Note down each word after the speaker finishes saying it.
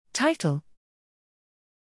Title: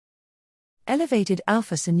 Elevated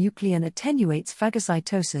alpha-synuclein attenuates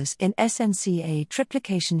phagocytosis in SNCA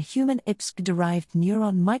triplication human iPSC-derived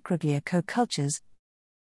neuron microglia co-cultures.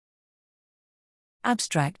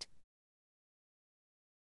 Abstract: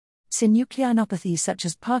 Synucleinopathies such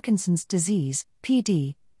as Parkinson's disease,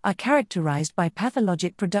 PD, are characterized by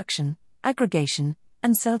pathologic production, aggregation,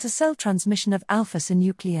 and cell-to-cell transmission of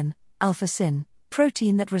alpha-synuclein, alpha-syn,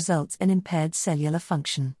 protein that results in impaired cellular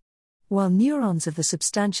function. While neurons of the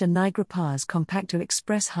substantia nigra pars compact to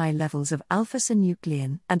express high levels of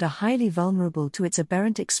alpha-synuclein and are highly vulnerable to its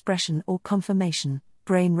aberrant expression or conformation,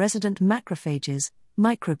 brain-resident macrophages,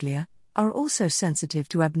 microglia, are also sensitive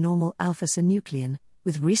to abnormal alpha-synuclein,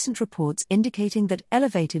 with recent reports indicating that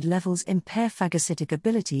elevated levels impair phagocytic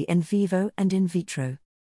ability in vivo and in vitro.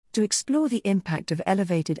 To explore the impact of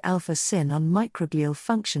elevated alpha-syn on microglial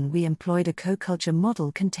function, we employed a co-culture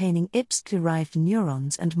model containing iPSC-derived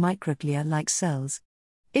neurons and microglia-like cells.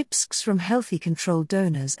 iPSCs from healthy control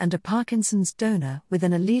donors and a Parkinson's donor with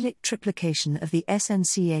an allelic triplication of the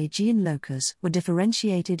SNCA gene locus were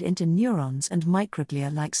differentiated into neurons and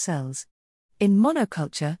microglia-like cells. In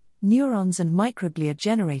monoculture, neurons and microglia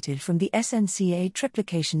generated from the SNCA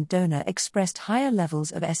triplication donor expressed higher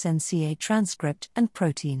levels of SNCA transcript and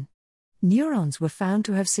protein. Neurons were found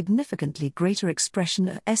to have significantly greater expression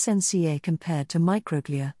of SNCA compared to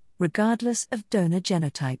microglia, regardless of donor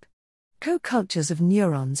genotype. Co-cultures of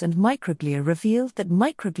neurons and microglia revealed that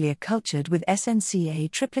microglia cultured with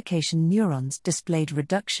SNCA triplication neurons displayed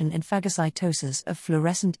reduction in phagocytosis of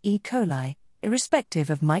fluorescent E. coli,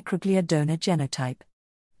 irrespective of microglia donor genotype.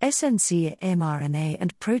 SNCA mRNA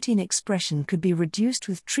and protein expression could be reduced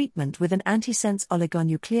with treatment with an antisense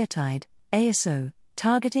oligonucleotide, ASO,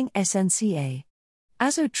 targeting SNCA.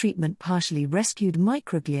 ASO treatment partially rescued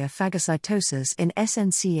microglia phagocytosis in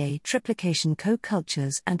SNCA triplication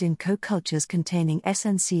co-cultures and in co-cultures containing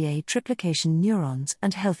SNCA triplication neurons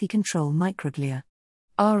and healthy control microglia.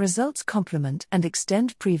 Our results complement and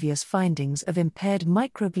extend previous findings of impaired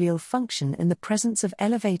microglial function in the presence of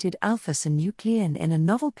elevated alpha-synuclein in a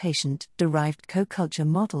novel patient-derived co-culture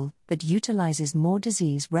model that utilizes more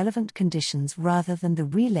disease-relevant conditions rather than the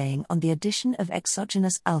relaying on the addition of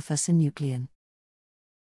exogenous alpha-synuclein.